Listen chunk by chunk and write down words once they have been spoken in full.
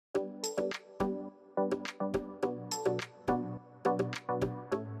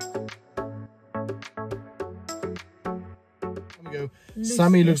So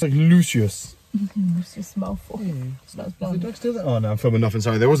Sammy looks like Lucius. Lucius Malfoy. Is the duck still there? Oh no, I'm filming nothing.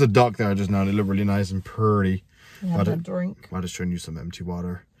 Sorry, there was a duck there just now and it looked really nice and pretty. Yeah, a drink. I'll just showing you some empty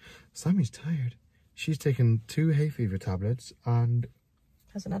water. Sammy's tired. She's taken 2 hay fever tablets and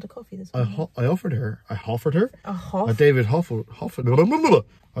hasn't had a coffee this morning. I offered her. I offered her. David I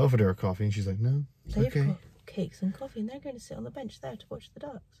offered her a coffee and she's like, no, it's okay. Got cakes and coffee and they're going to sit on the bench there to watch the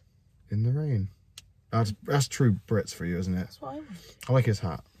ducks. In the rain. That's true Brits for you, isn't it? That's what I want. I like his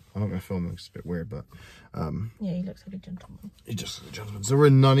hat. I'm not going to film him, it's a bit weird, but... yeah, he looks like a gentleman. He's just a gentleman. So we're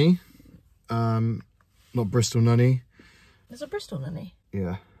in Nunney. Not Bristol Nunney. There's a Bristol Nunney?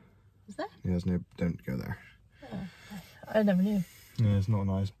 Yeah. Is there? Yeah, there's no... Don't go there. Oh, I never knew. Yeah, it's not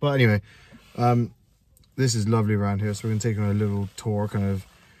nice. But anyway, this is lovely around here, so we're going to take on a little tour, kind of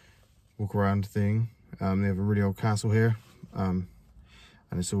walk around thing. They have a really old castle here. And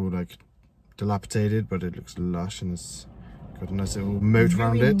it's all, like, dilapidated, but it looks lush and it's... got a nice little moat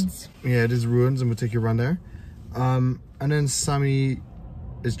around it. Yeah, it is ruins and we'll take you around there. And then Sammy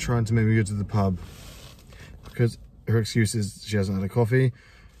is trying to make me go to the pub because her excuse is she hasn't had a coffee.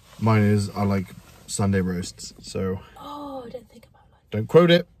 Mine is I like Sunday roasts. So I didn't think about that. Don't quote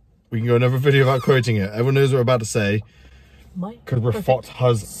it. We can go another video about quoting it. Everyone knows what we're about to say because we're Fot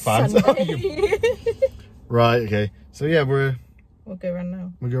Huz fans. Right, okay. So yeah, we'll go around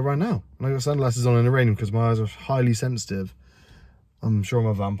now. We'll go around now. And I got sunglasses on in the rain because my eyes are highly sensitive. I'm sure I'm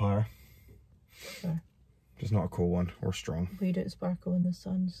a vampire. Sure. Just not a cool one or strong. We don't sparkle in the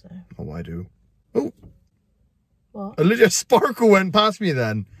sun, so. Oh, I do. Oh! What? A little sparkle went past me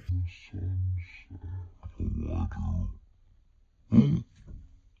then.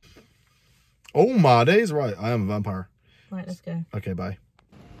 Oh my days, right. I am a vampire. Right, let's go. Okay, bye.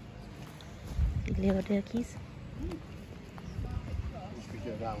 Little duckies.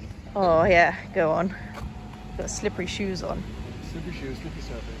 Oh yeah, go on. Got slippery shoes on. Slippery shoes, slippery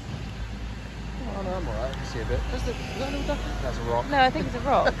surface. Oh no, I'm alright, I can see a bit. Is that a little duck? That's a rock. No, I think it's a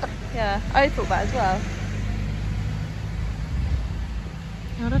rock. Yeah, I thought that as well.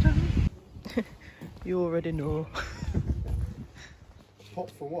 You already know. Pot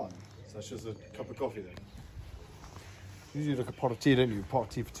for one, so that's just a cup of coffee then. Usually like a pot of tea, don't you? Pot of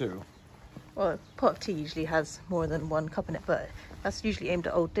tea for 2. Well, a pot of tea usually has more than 1 cup in it, but that's usually aimed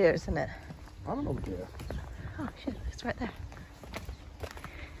at old deer, isn't it? I don't know, dear. Oh shit, it's right there.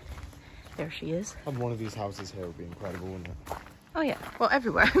 There she is. And one of these houses here would be incredible, wouldn't it? Oh yeah, well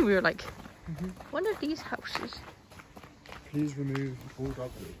everywhere. We were like, one of these houses. Please remove all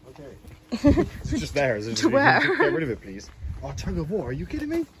dog food. Okay. It's just there. Is it To where? Get rid of it, please. Oh, tug of war. Are you kidding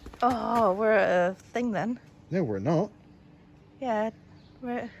me? Oh, we're a thing then. No, we're not. Yeah,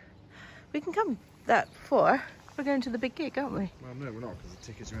 we can come that before. We're going to the big gig, aren't we? Well, no, we're not, because the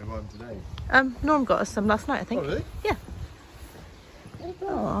tickets are only buying today. Norm got us some last night, I think. Oh, really? Yeah.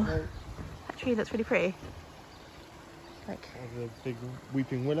 Oh. That tree looks really pretty. Like the big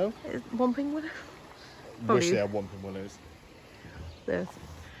weeping willow. Whomping willow. Wish they had whomping willows. Do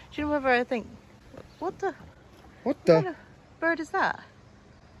you know whether I think? What the kind of bird is that?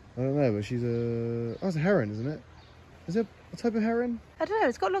 I don't know, but she's a... Oh, it's a heron, isn't it? Is it a type of heron? I don't know.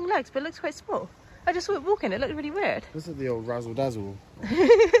 It's got long legs, but it looks quite small. I just saw it walking. It looked really weird. This is the old razzle dazzle.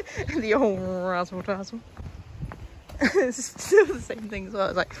 The old razzle dazzle. It's still the same thing as well.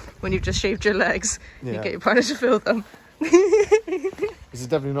 It's like when you've just shaved your legs, you get your partner to fill them. This is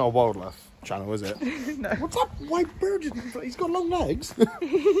definitely not a wildlife channel, is it? No. What's that white bird? He's got long legs. I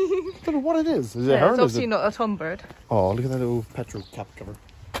don't know what it is. Is it a heron? It's obviously not a tom bird. Oh, look at that little petrol cap cover.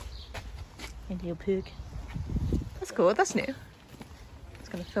 A little pig. That's cool. That's new. I was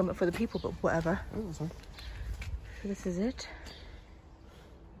going to film it for the people, but whatever. Oh, that's fine. So this is it.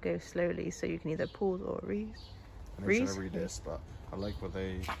 Go slowly so you can either pause or read. I'm not sure I read this, but I like what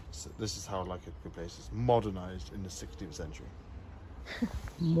they... This is how I like a good place. It's modernised in the 16th century.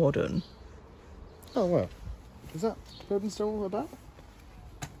 Modern. Oh, well. Is that building still about?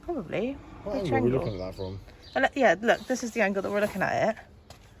 Probably. What angle are we looking at that from? Yeah, look, this is the angle that we're looking at it.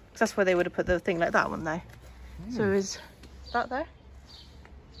 Because that's where they would have put the thing like that one there. So is that there?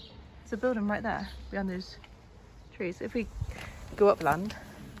 It's a building right there, behind those trees. If we go upland,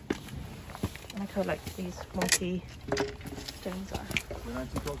 I like how like these wonky stones are. We're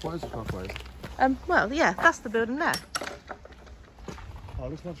anti-clockwise or clockwise? Well, yeah, that's the building there. Oh, it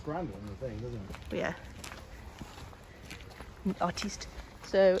looks much grander than the thing, doesn't it? Yeah. Artiste.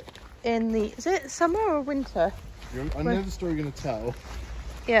 So, in the... Is it summer or winter? I know the story you're going to tell.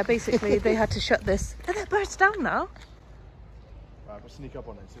 Yeah, basically, they had to shut this... Oh, that bird's down now. Right, we'll sneak up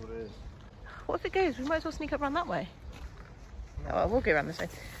on it, see what it is. What if it goes? We might as well sneak up around that way. Oh, well, we'll go around this way.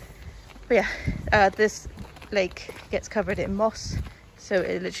 But yeah, this lake gets covered in moss, so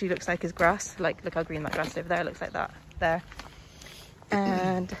it literally looks like his grass. Like, look how green that grass over there looks like that there.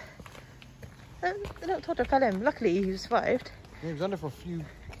 And the little toddler fell in. Luckily, he survived. Yeah, he was under for a few.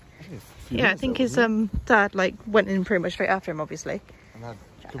 I think his dad like went in pretty much straight after him, obviously,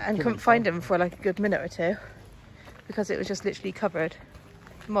 and couldn't find him for like a good minute or two because it was just literally covered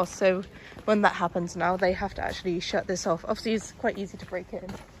in moss. So when that happens now, they have to actually shut this off. Obviously, it's quite easy to break in,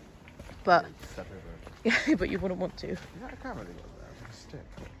 but yeah, but you wouldn't want to. Is that a camera they got there? It's like a stick,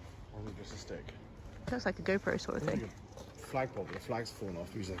 or is it just a stick? It looks like a GoPro sort of thing. Flagpole, but the flag's fallen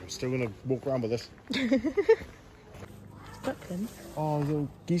off. He's like, I'm still gonna walk around with this. Ducklings. Oh, little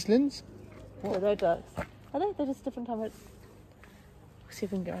geeselings? What? They're ducks. I think they're just different time. We'll see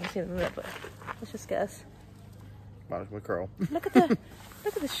if we can get around and see them in a minute, but let's just guess. Wow, my curl. Look at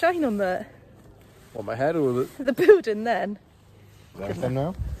the shine on the My head or the building then. Is that them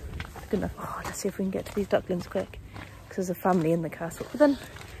now? Good enough. Oh, let's see if we can get to these ducklings quick. Because there's a family in the castle. But then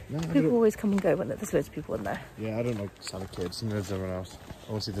people always come and go when there's loads of people in there. Yeah, I don't like Santa kids, neither does everyone else.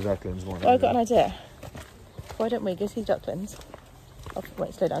 I want to see the ducklings more. Oh, I've got an idea. Why don't we go see ducklings? Oh,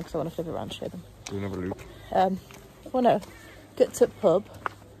 wait, slow down because I want to flip around and show them. Do another loop. Well, no. Get to the pub,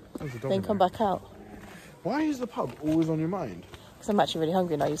 then come back out. Why is the pub always on your mind? Because I'm actually really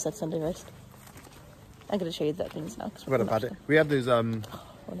hungry now. You said Sunday roast. I'm going to show you the ducklings now. We had those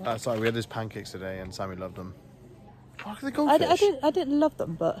we had those pancakes today, and Sammy loved them. Oh, look at the goldfish. I didn't love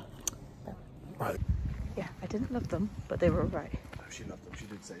them, but Right. yeah, I didn't love them, but they were alright. Oh, she loved them. She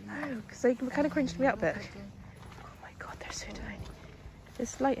did say. No, because they kind of cringed me out a bit. Oh my god, they're so tiny.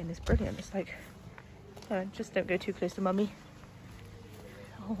 This lighting is brilliant. It's like, just don't go too close to mummy.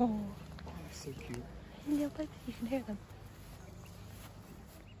 Oh, That's so cute. yeah, but you can hear them.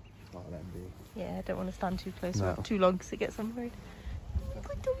 Oh, let them be. Yeah, I don't want to stand too close No. or too long because it gets them worried.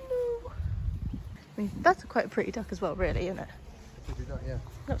 I don't know. I mean, that's quite a pretty duck as well, really, isn't it? Yeah.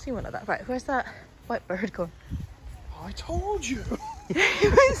 I've not seen one like that. Right, where's that white bird gone? I told you.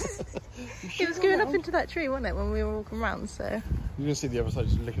 He was going up into that tree, wasn't it, when we were walking around, so. You're going to see the other side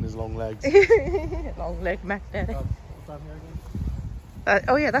just licking his long legs. Long leg Mac Daddy. What's down here again?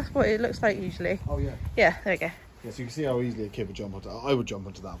 Oh yeah, that's what it looks like usually. Oh, yeah. Yeah, there we go. Yeah, so you can see how easily a kid would jump onto that. I would jump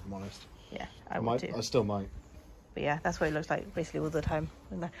onto that, if I'm honest. Yeah, I would too. I still might. But yeah, that's what it looks like basically all the time.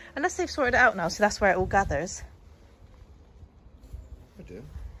 Unless they've sorted it out now, so that's where it all gathers. I do.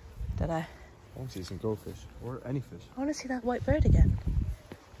 Don't know. I want to see some goldfish, or any fish. I want to see that white bird again.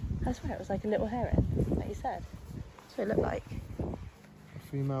 I swear it was like a little heron, like you said. That's what it looked like.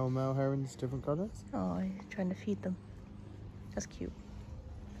 Female and male herons, different colours? Oh, you're trying to feed them. That's cute.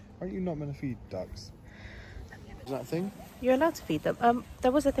 Aren't you not meant to feed ducks? Is that a thing? You're allowed to feed them.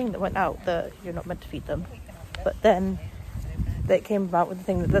 There was a thing that went out that you're not meant to feed them. But then they came about with the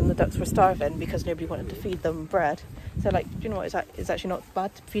thing that then the ducks were starving because nobody wanted to feed them bread. So like, do you know what? It's actually not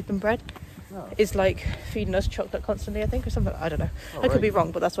bad to feed them bread. No. It's like feeding us chocolate constantly, I think, or something. I don't know. I could be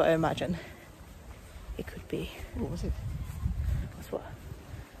wrong, but that's what I imagine. It could be. What was it? That's what.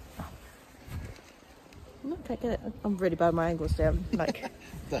 Oh. I get it. I'm really bad at my angles today. I'm like,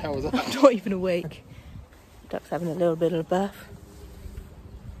 The hell was that? I'm not even awake. Duck's having a little bit of a bath.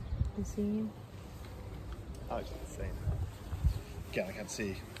 You see him? Oh, it's insane. Again, I can't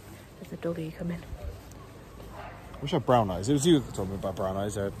see. There's a doggy coming. I wish I had brown eyes. It was you that told me about brown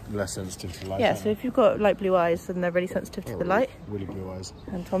eyes. They're less sensitive to light. Yeah, so if you've got light blue eyes, then they're really sensitive to the light. Really blue eyes.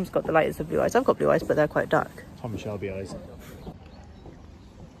 And Tom's got the lightest of blue eyes. I've got blue eyes, but they're quite dark. Tom and Shelby eyes.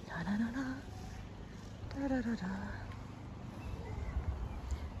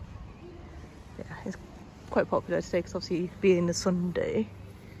 Yeah, it's quite popular today because obviously being a Sunday.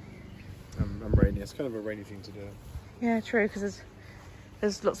 I'm rainy. It's kind of a rainy thing to do. Yeah, true, because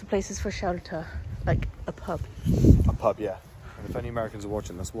there's lots of places for shelter, like a pub. A pub, yeah. And if any Americans are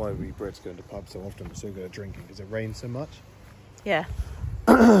watching, that's why we Brits go into pubs so often. We're so good at drinking because it rains so much. Yeah.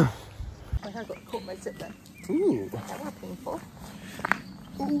 My hair got caught in my zip then. Ooh. What happened for?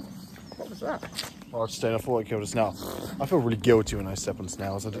 Ooh. What was that? Oh, it's staying. I thought I killed a snail. I feel really guilty when I step on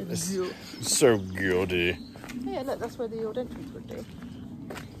snails. It's so guilty. Yeah, look, that's where the old entrance would be.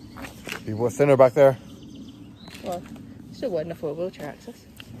 People are thinner back there. Well, still wide enough for wheelchair access.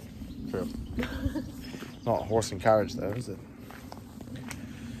 True. Not a horse and carriage though, is it?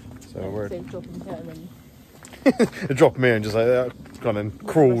 So we're dropping down and they drop me and just like that, gone and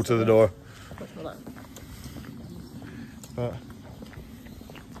crawl to the door. But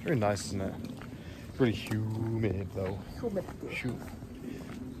it's really nice, isn't it? It's really humid though. Humid.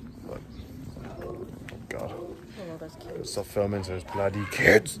 But, oh god. Oh, that's cute. Stop filming those bloody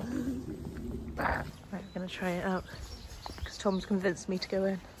kids. Right, we're gonna try it out because Tom's convinced me to go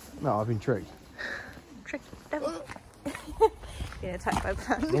in. No, I've been tricked. Tricky. Being attacked by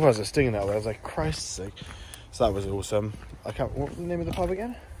plants. I was stinging that way. I was like, Christ's sake. So that was awesome. I can't. What was the name of the pub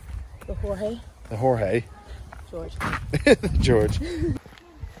again? The Jorge. The Jorge. George. George.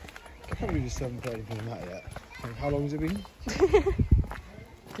 I can't believe you still haven't played anything on that yet. Like, how long has it been?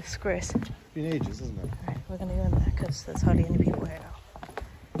 Disgrace. It's been ages, hasn't it? Right, we're gonna go in there because there's hardly any people here now.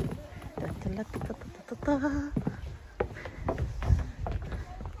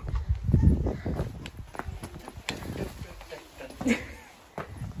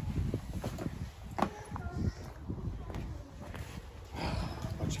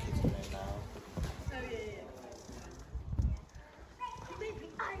 Bunch of kids are in now.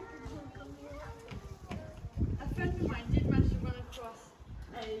 A friend of mine did manage to run across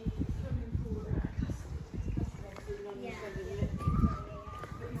a swimming pool that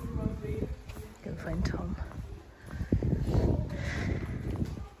Go find Tom.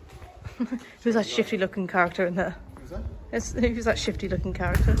 Who's that shifty looking character in there? Who's that? Who's that shifty looking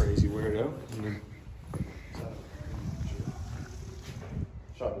character? Crazy weirdo.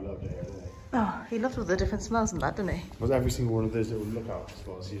 Sharpie loved it, didn't he? Oh, he loved all the different smells and that, didn't he? Was every single one of those little lookout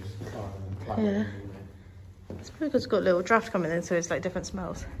spots he was climbing Yeah. and It's pretty good. It's got a little draft coming in, so it's like different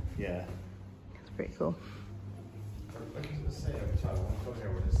smells. yeah. It's pretty cool. Like I was saying every time, when I come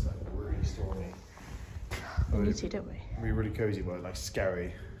here when it's like really stormy. We need to, don't we? It'd be really cozy, but like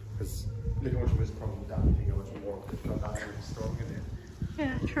scary. Because look how much of it's probably down, you think how much more could come down really strong in it.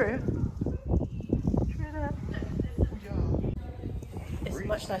 Yeah, true. True that. It's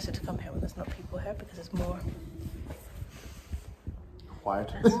much nicer to come here when there's not people here because it's more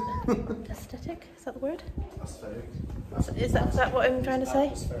Quiet. aesthetic. Is that the word? Aesthetic. Is that what I'm trying to say?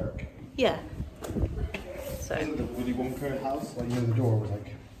 Atmospheric. Yeah. So Isn't the Willy Wonka house? Like, you know, the door was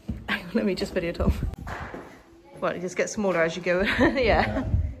like... hang on, let me just video Tom. Well, it just gets smaller as you go. Yeah.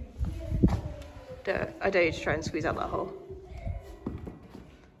 I dare you to try and squeeze out that hole.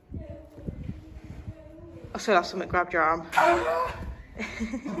 I still have something grabbed your arm.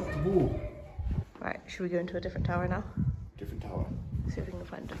 Ooh. Right, should we go into a different tower now? Different tower. See if we can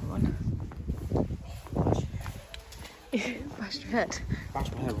find a different one. Bashed your head.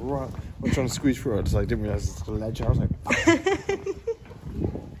 Bashed my head right. I was trying to squeeze through it, so I didn't realise it's a ledge. I was like...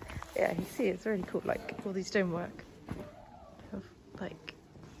 Yeah, you see, it's really cool. Like all these stonework, like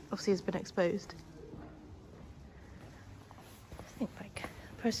obviously has been exposed. I think like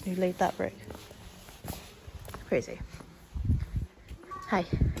the person who laid that brick. Crazy. Hi.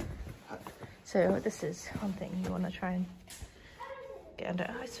 So this is one thing you want to try and get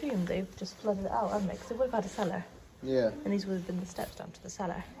under. I assume they've just flooded it out, haven't they? Because they would have had a cellar. Yeah. And these would have been the steps down to the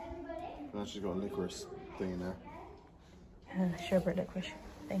cellar. And she's got a licorice thing in there. And the sherbet licorice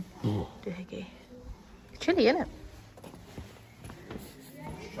thing. Doohickey. It's chilly, isn't it?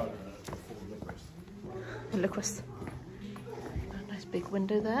 The licorice. A nice big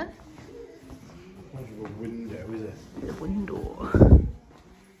window there. Not a window, is it? The window.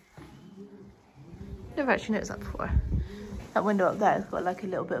 Never actually noticed that before. That window up there has got like a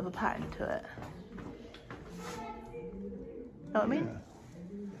little bit of a pattern to it. Know what I mean? Yeah.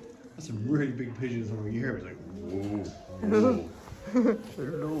 That's some really big pigeons over here. It's like, whoa.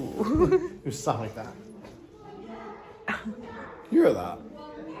 Hello. It was something like that. You hear that?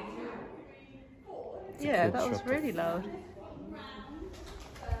 Yeah, that was really loud.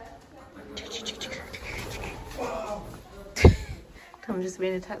 Tom just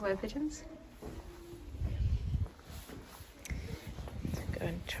being attacked by pigeons. Let's go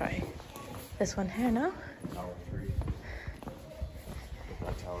and try this one here now. Tower 3.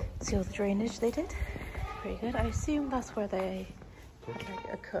 That tower. See all the drainage they did. Pretty good. I assume that's where they like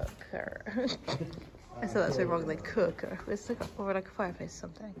a cooker. I said that so wrong. Like cooker. It's like over like a fireplace or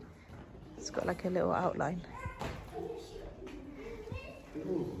something. It's got like a little outline.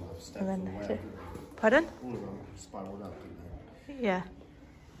 All of them have steps And then, on the way up. pardon? All of them spiraled up, didn't Yeah.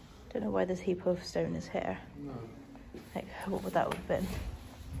 Don't know why this heap of stone is here. they? No. Like, what would that have been?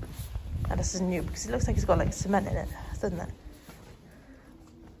 And this is new because it looks like it's got like cement in it, doesn't it?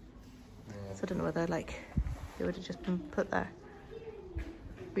 Yeah. So I don't know whether like it would have just been put there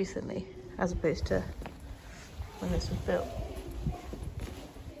recently as opposed to when this was built.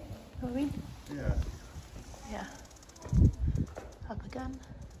 Know what I mean? Yeah. Yeah. Up again.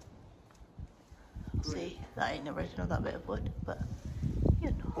 See, that ain't the original that bit of wood, but you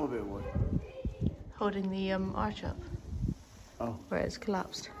know, What a bit of wood. holding the arch up Oh. where it's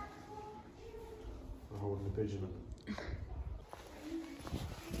collapsed. We're holding the pigeon up.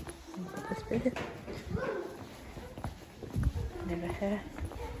 Put this bit. And over here,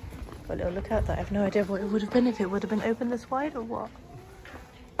 got a little lookout that I have no idea what it would have been if it would have been open this wide or what.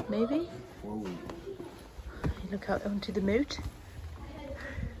 Maybe. Whoa. look out onto the moat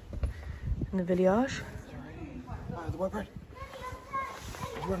and the village. The white bird.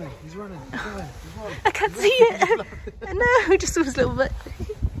 He's running, he's running, he's running, he's running. I can't see it. I know, just saw his little bit.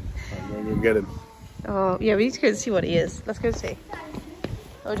 I'm gonna go get him. Oh, yeah, we need to go and see what he is. Let's go see.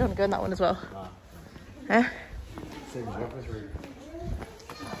 Oh, do you want to go in that one as well? Huh?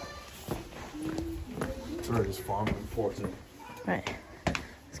 Sorry, this farm important. Right.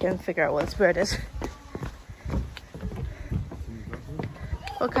 Let's go and figure out what this bird is.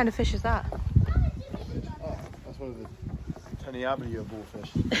 What kind of fish is that? Oh, that's one of the Teniablia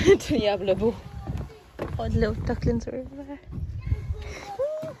bullfish. Teniablia bull. Oh, the little ducklings are over there.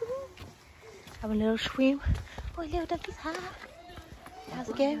 Have a little swim. Oh, little duckies, hi. How's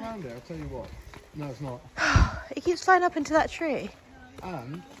it going? Around there, I'll tell you what. No, it's not. It keeps flying up into that tree.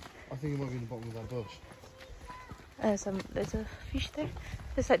 And I think it might be in the bottom of that bush. There's a fish there.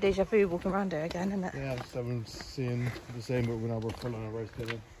 It's like deja vu walking around here again, isn't it? Yeah, someone's seeing the same, but we're full on a roast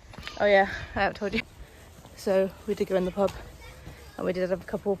dinner. Oh yeah, I have told you. So we did go in the pub, and we did have a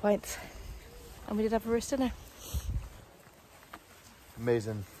couple of pints, and we did have a roast dinner.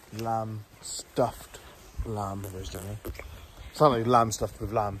 Amazing lamb, stuffed lamb roast dinner. It's not like lamb stuffed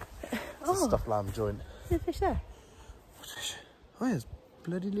with lamb. It's a stuffed lamb joint. There's a fish there. What fish? Oh yeah, there's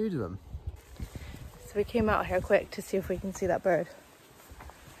bloody loads of them. So we came out here quick to see if we can see that bird.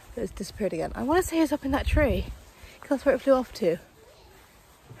 But it's disappeared again. I want to say it's up in that tree, because that's where it flew off to. It's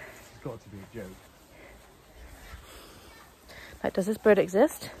got to be a joke. Like, does this bird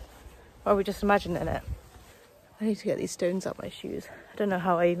exist? Or are we just imagining it? I need to get these stones out my shoes. I don't know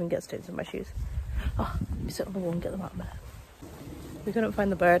how I even get stones in my shoes. Oh, let me sit on the wall and get them out a minute. We couldn't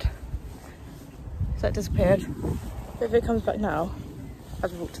find the bird. So it disappeared. But if it comes back now,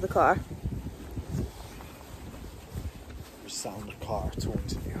 as we walk to the car. Sound the car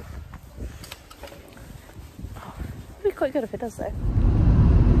taunting you. Oh, it'd be quite good if it does though.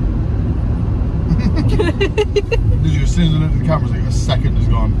 Did you, as soon as I looked at the cameras, like a second is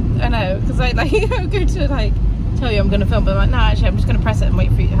gone. I know, because I like I'm going to like tell you I'm going to film, but I'm like, no, actually I'm just going to press it and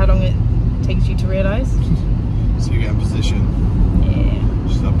wait for you, how long it takes you to realise. So you get in position. Yeah.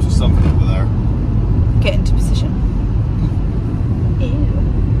 She's up to something over there. Get into position. Ew.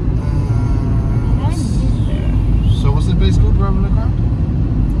 So what's the place called we're having a look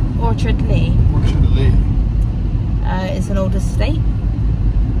around? Orchard Lee. Orchard Lee. It's an old estate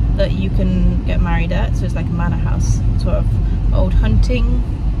that you can get married at, so it's like a manor house, sort of old hunting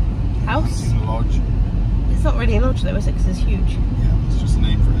house. Hunting lodge. It's not really a lodge though, is it? Because it's huge. Yeah, it's just a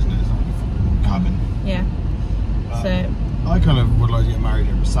name for it, isn't it? It's not like a fucking cabin. Yeah. So I kind of would like to get married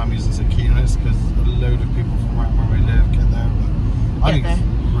here, but Sammy isn't so keen on this because a load of people from right where we live get there. But I think it's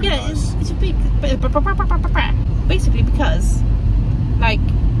really nice. It's a big, basically because like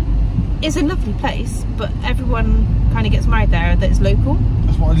it's a lovely place, but everyone kind of gets married there that is local.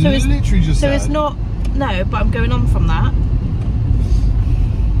 That's what I literally just said. So it's not, no, but I'm going on from that.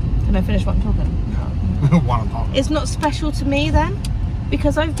 Can I finish what I'm talking? No. What I'm talking. It's not special to me then,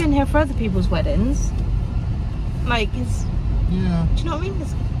 because I've been here for other people's weddings. Like it's, yeah. do you know what I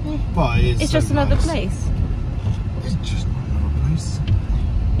mean? But it's so just another nice. place. It's just another place.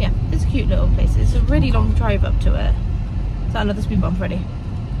 Yeah, it's a cute little place. It's a really long drive up to it. Is that another speed bump ready?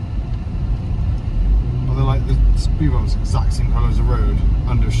 Well, they're like the speed bumps exact same colour as the road,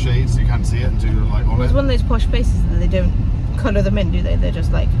 under shade, so you can't see it until you're like on Well, it's it. one of those posh places that they don't colour them in, do they? They're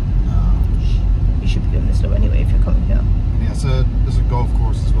just like, you should be going this slow anyway if you're coming here. Yeah, so there's a golf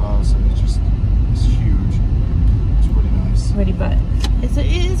course as well, so it's huge. It's really nice. Really, but it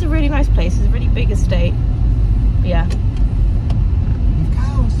is a really nice place. It's a really big estate. Yeah.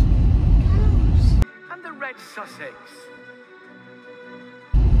 Cows. And the red Sussex.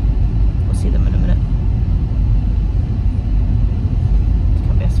 We'll see them in a minute. It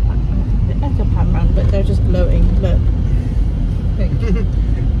can be a pan. I can pan around, but they're just glowing. Look.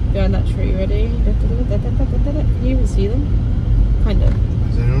 Behind that tree, ready? Can you even see them? Kind of.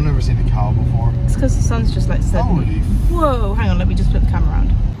 Has anyone ever seen a cow before? It's because the sun's just like setting. Holy Whoa, hang on, let me just put the camera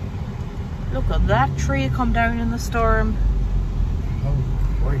around. Look at that tree come down in the storm. Oh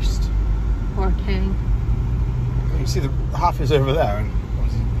Christ. Poor thing. You can see the half is over there and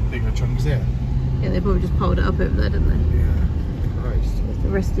obviously bigger chunks here. Yeah, they probably just piled it up over there, didn't they? Yeah. Christ. With the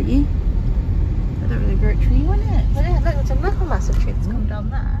rest of you. I don't really grow a tree, wasn't it? But yeah, look, it's another massive tree that's come down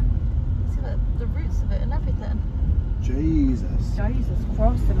there. See the roots of it and everything. Jesus. Jesus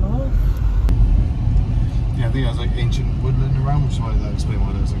Christ, the Lord. Yeah, I think there's like ancient woodland around, which is why that explains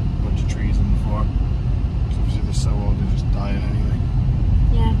why there's like a bunch of trees on the floor. Because obviously they're so old, they're just dying anyway.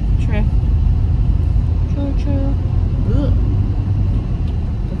 Yeah, true. True. Ugh.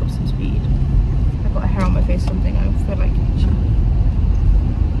 Pick up some speed. I've got a hair on my face, so I'm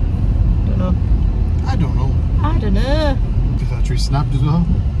capped as well.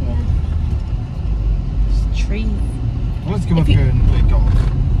 Yeah. Just trees. Well, let's come up here and play golf.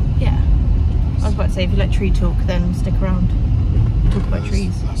 Yeah. I was about to say, if you like tree talk, then stick around. Talk about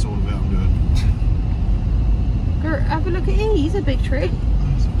trees. That's all about I'm doing. Gert, have a look at he's a big tree.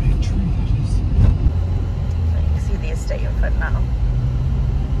 That's a big tree, that is. So you can see the estate in front now.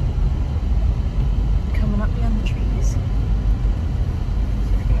 Coming up behind the trees. So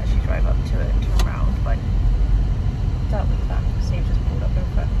we can actually drive up to it and turn around, but that we can. So you've just pulled up in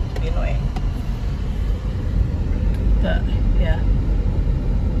front to be annoying. But yeah.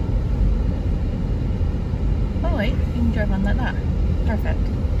 Oh wait, you can drive around like that. Perfect.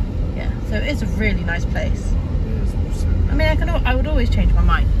 Yeah, so it is a really nice place. It is so I mean, I would always change my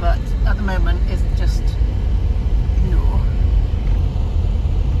mind, but at the moment it's just no.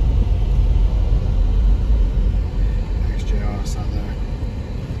 XJR sat there.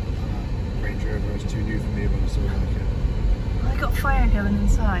 Range Rover is too new for me, but I still like it. I got fire going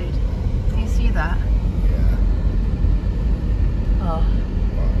inside. Do you see that? Yeah. Oh.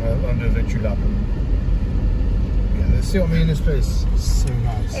 Well, under victory lap. Yeah, see what I mean? This place is so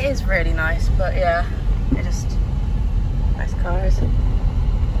nice. It is really nice, but yeah, it just nice cars.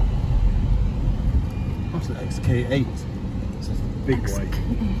 What's the XK8? It's a big white.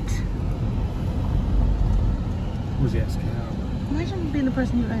 What was the XKR? Imagine being the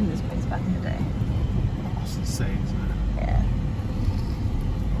person who owned this place back in the day. That's insane, isn't it? Yeah.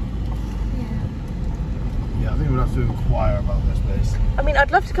 Yeah, I think we'll have to inquire about this place. I mean, I'd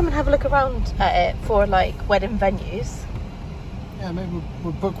love to come and have a look around at it for like wedding venues. Yeah, maybe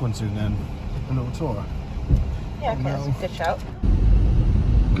we'll book one soon then. A little tour. Yeah, okay, No. that's a good shout.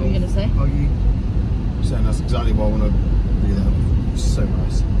 What were you going to say? Are you saying that's exactly what I want to be there? It's so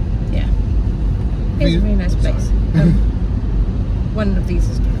nice. Yeah. It's a really nice place. One of these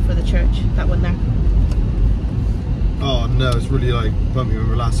is for the church, that one there. Oh no, it's really like bumpy when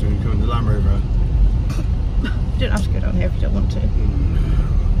we're last when we come in the Land Rover. You don't have to go down here if you don't want to.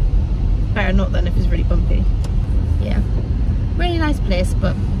 Better not then if it's really bumpy. Yeah. Really nice place,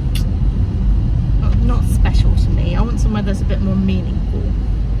 but not special to me. I want somewhere that's a bit more meaningful.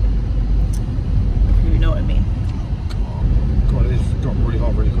 If you know what I mean. God, it's got really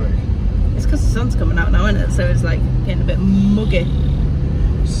hot really quick. It's because the sun's coming out now, isn't it? So it's like getting a bit muggy.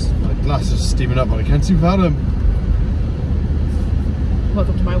 My glass is steaming up and I can't see without them.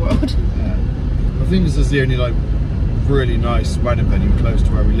 Welcome to my world. Yeah. I think this is the only like really nice wedding venue close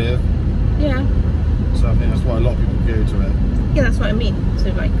to where we live. Yeah. So I think that's why a lot of people go to it. Yeah, that's what I mean.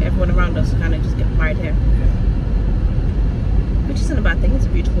 So like everyone around us kind of just get married here. Yeah. Which isn't a bad thing, it's a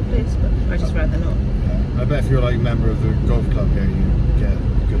beautiful place, but I'd just rather not. Yeah. I bet if you're like a member of the golf club here, you get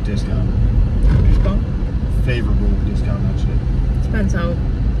a good discount. Well, Favourable discount actually. depends how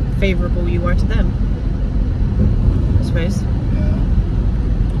favourable you are to them, I suppose. Yeah.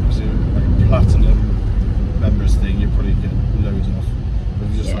 So like platinum members thing, you probably get loads off. But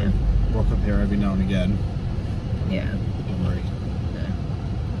if you just Yeah. like rock up here every now and again, Yeah. don't worry. No.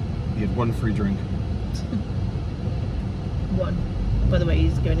 You get one free drink. One. By the way,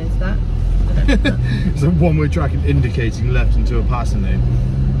 he's going into that. I don't know that. It's a one-way track indicating left into a passing lane.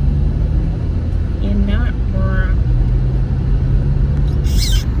 You're not wrong.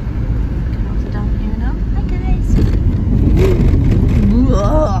 Down here now. Hi guys.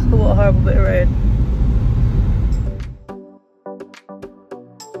 Ugh, what a horrible bit of road.